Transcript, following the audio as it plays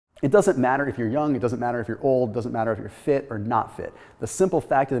It doesn't matter if you're young, it doesn't matter if you're old, it doesn't matter if you're fit or not fit. The simple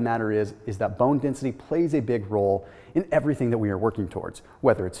fact of the matter is that bone density plays a big role in everything that we are working towards,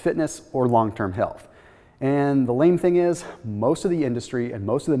 whether it's fitness or long-term health. And the lame thing is, most of the industry and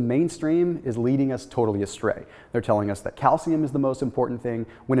most of the mainstream is leading us totally astray. They're telling us that calcium is the most important thing,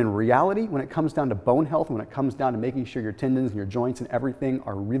 when in reality, when it comes down to bone health, when it comes down to making sure your tendons and your joints and everything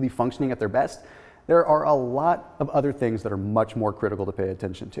are really functioning at their best, there are a lot of other things that are much more critical to pay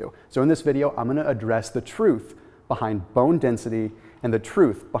attention to. So in this video, I'm going to address the truth behind bone density and the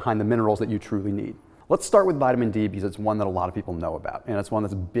truth behind the minerals that you truly need. Let's start with vitamin D because it's one that a lot of people know about, and it's one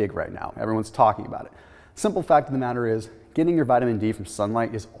that's big right now. Everyone's talking about it. Simple fact of the matter is, getting your vitamin D from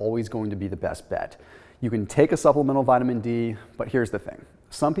sunlight is always going to be the best bet. You can take a supplemental vitamin D, but here's the thing.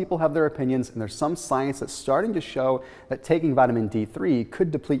 Some people have their opinions, and there's some science that's starting to show that taking vitamin D3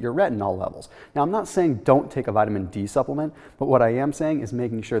 could deplete your retinol levels. Now, I'm not saying don't take a vitamin D supplement, but what I am saying is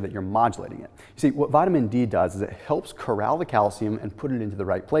making sure that you're modulating it. You see, what vitamin D does is it helps corral the calcium and put it into the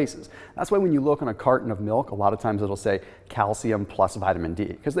right places. That's why when you look on a carton of milk, a lot of times it'll say calcium plus vitamin D,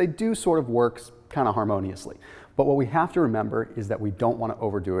 because they do sort of work kind of harmoniously. But what we have to remember is that we don't want to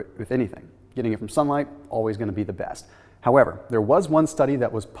overdo it with anything. Getting it from sunlight, always going to be the best. However, there was one study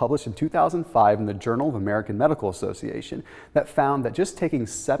that was published in 2005 in the Journal of American Medical Association that found that just taking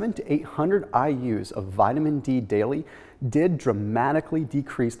 700 to 800 IUs of vitamin D daily did dramatically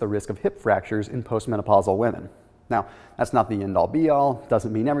decrease the risk of hip fractures in postmenopausal women. Now, that's not the end-all be-all,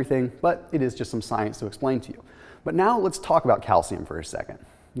 doesn't mean everything, but it is just some science to explain to you. But now let's talk about calcium for a second.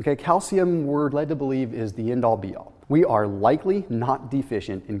 Okay, calcium, we're led to believe, is the end-all be-all. We are likely not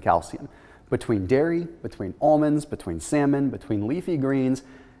deficient in calcium. Between dairy, between almonds, between salmon, between leafy greens,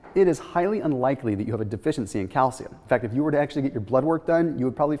 it is highly unlikely that you have a deficiency in calcium. In fact, if you were to actually get your blood work done, you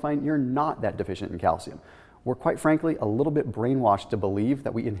would probably find you're not that deficient in calcium. We're quite frankly a little bit brainwashed to believe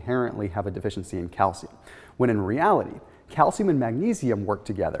that we inherently have a deficiency in calcium, when in reality, calcium and magnesium work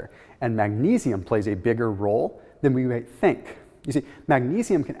together, and magnesium plays a bigger role than we might think. You see,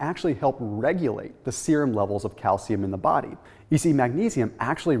 magnesium can actually help regulate the serum levels of calcium in the body. You see, magnesium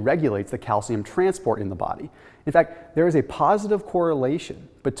actually regulates the calcium transport in the body. In fact, there is a positive correlation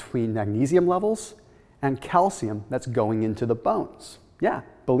between magnesium levels and calcium that's going into the bones. Yeah,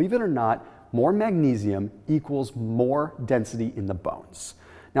 believe it or not, more magnesium equals more density in the bones.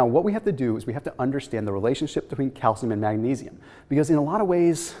 Now, what we have to do is we have to understand the relationship between calcium and magnesium, because in a lot of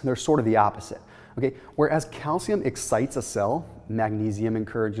ways, they're sort of the opposite. Okay, whereas calcium excites a cell, magnesium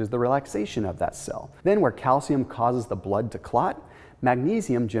encourages the relaxation of that cell. Then where calcium causes the blood to clot,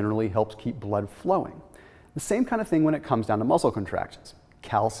 magnesium generally helps keep blood flowing. The same kind of thing when it comes down to muscle contractions.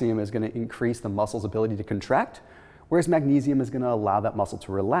 Calcium is going to increase the muscle's ability to contract, whereas magnesium is going to allow that muscle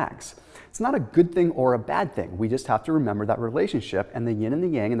to relax. It's not a good thing or a bad thing. We just have to remember that relationship and the yin and the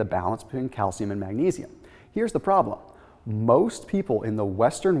yang and the balance between calcium and magnesium. Here's the problem. Most people in the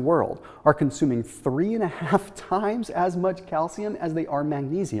Western world are consuming 3.5 times as much calcium as they are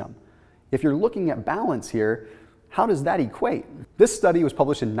magnesium. If you're looking at balance here, how does that equate? This study was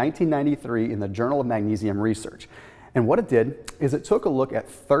published in 1993 in the Journal of Magnesium Research. And what it did is it took a look at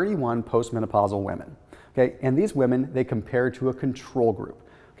 31 postmenopausal women. Okay, and these women, they compared to a control group.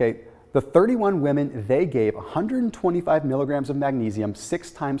 Okay, the 31 women, they gave 125 milligrams of magnesium 6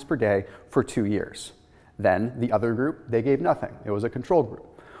 times per day for 2 years. Then the other group, they gave nothing. It was a control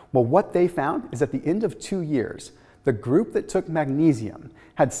group. Well, what they found is at the end of 2 years, the group that took magnesium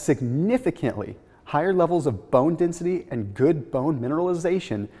had significantly higher levels of bone density and good bone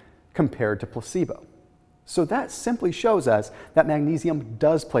mineralization compared to placebo. So that simply shows us that magnesium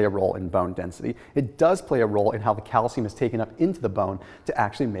does play a role in bone density. It does play a role in how the calcium is taken up into the bone to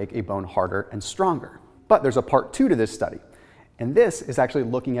actually make a bone harder and stronger. But there's a part 2 to this study. And this is actually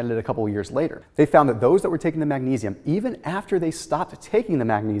looking at it a couple of years later. They found that those that were taking the magnesium, even after they stopped taking the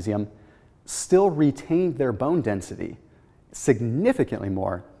magnesium, still retained their bone density significantly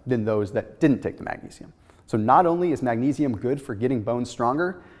more than those that didn't take the magnesium. So not only is magnesium good for getting bones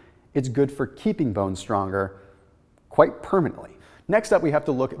stronger, it's good for keeping bones stronger quite permanently. Next up, we have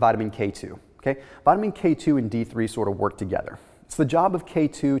to look at vitamin K2. Okay? Vitamin K2 and D3 sort of work together. It's the job of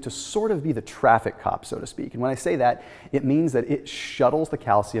K2 to sort of be the traffic cop, so to speak. And when I say that, it means that it shuttles the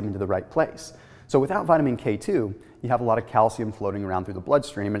calcium into the right place. So without vitamin K2, you have a lot of calcium floating around through the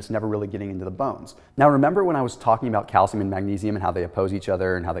bloodstream and it's never really getting into the bones. Now remember when I was talking about calcium and magnesium and how they oppose each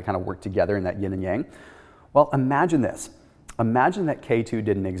other and how they kind of work together in that yin and yang? Well, imagine this. Imagine that K2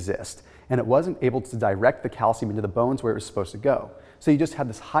 didn't exist and it wasn't able to direct the calcium into the bones where it was supposed to go. So you just had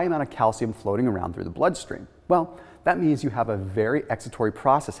this high amount of calcium floating around through the bloodstream. Well, that means you have a very excitatory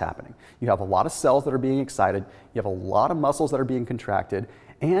process happening. You have a lot of cells that are being excited, you have a lot of muscles that are being contracted,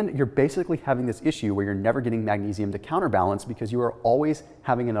 And you're basically having this issue where you're never getting magnesium to counterbalance because you are always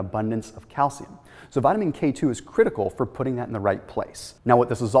having an abundance of calcium. So vitamin K2 is critical for putting that in the right place. Now, what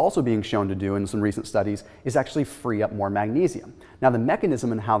this is also being shown to do in some recent studies is actually free up more magnesium. Now, the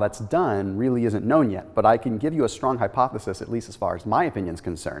mechanism and how that's done really isn't known yet, but I can give you a strong hypothesis, at least as far as my opinion is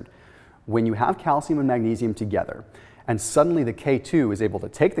concerned. When you have calcium and magnesium together, and suddenly the K2 is able to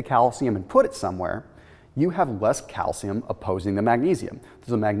take the calcium and put it somewhere, you have less calcium opposing the magnesium.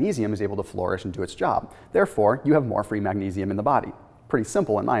 So the magnesium is able to flourish and do its job. Therefore, you have more free magnesium in the body. Pretty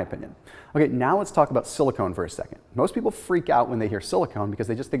simple in my opinion. Okay, now let's talk about silicone for a second. Most people freak out when they hear silicone because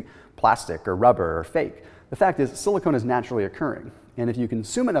they just think plastic or rubber or fake. The fact is, silicone is naturally occurring. And if you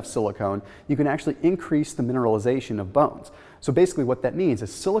consume enough silicone, you can actually increase the mineralization of bones. So basically what that means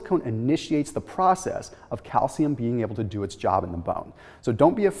is silicone initiates the process of calcium being able to do its job in the bone. So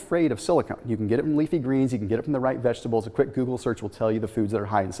don't be afraid of silicone. You can get it from leafy greens, you can get it from the right vegetables. A quick Google search will tell you the foods that are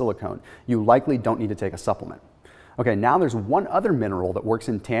high in silicone. You likely don't need to take a supplement. Okay, now there's one other mineral that works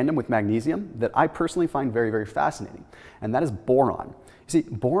in tandem with magnesium that I personally find very, very fascinating, and that is boron. You see,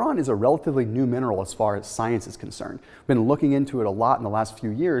 boron is a relatively new mineral as far as science is concerned. We've been looking into it a lot in the last few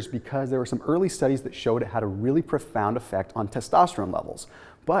years because there were some early studies that showed it had a really profound effect on testosterone levels.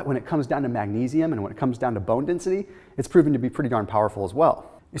 But when it comes down to magnesium and when it comes down to bone density, it's proven to be pretty darn powerful as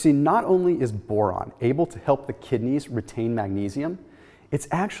well. You see, not only is boron able to help the kidneys retain magnesium, it's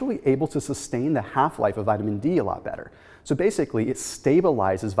actually able to sustain the half-life of vitamin D a lot better. So basically, it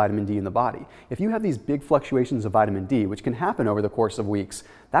stabilizes vitamin D in the body. If you have these big fluctuations of vitamin D, which can happen over the course of weeks,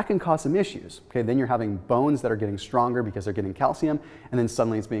 that can cause some issues. Okay, then you're having bones that are getting stronger because they're getting calcium, and then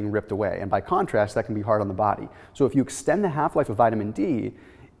suddenly it's being ripped away. And by contrast, that can be hard on the body. So if you extend the half-life of vitamin D,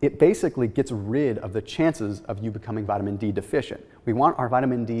 it basically gets rid of the chances of you becoming vitamin D deficient. We want our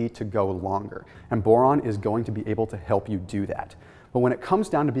vitamin D to go longer, and boron is going to be able to help you do that. But when it comes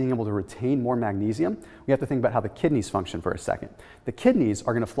down to being able to retain more magnesium, we have to think about how the kidneys function for a second. The kidneys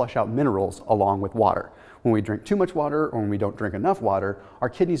are going to flush out minerals along with water. When we drink too much water or when we don't drink enough water, our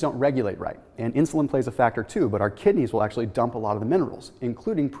kidneys don't regulate right. And insulin plays a factor too, but our kidneys will actually dump a lot of the minerals,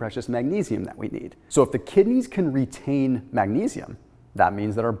 including precious magnesium that we need. So if the kidneys can retain magnesium, that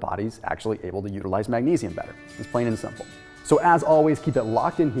means that our body's actually able to utilize magnesium better. It's plain and simple. So as always, keep it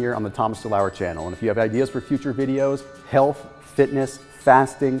locked in here on the Thomas DeLauer channel. And if you have ideas for future videos, health, fitness,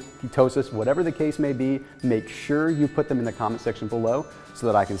 fasting, ketosis, whatever the case may be, make sure you put them in the comment section below so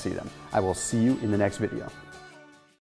that I can see them. I will see you in the next video.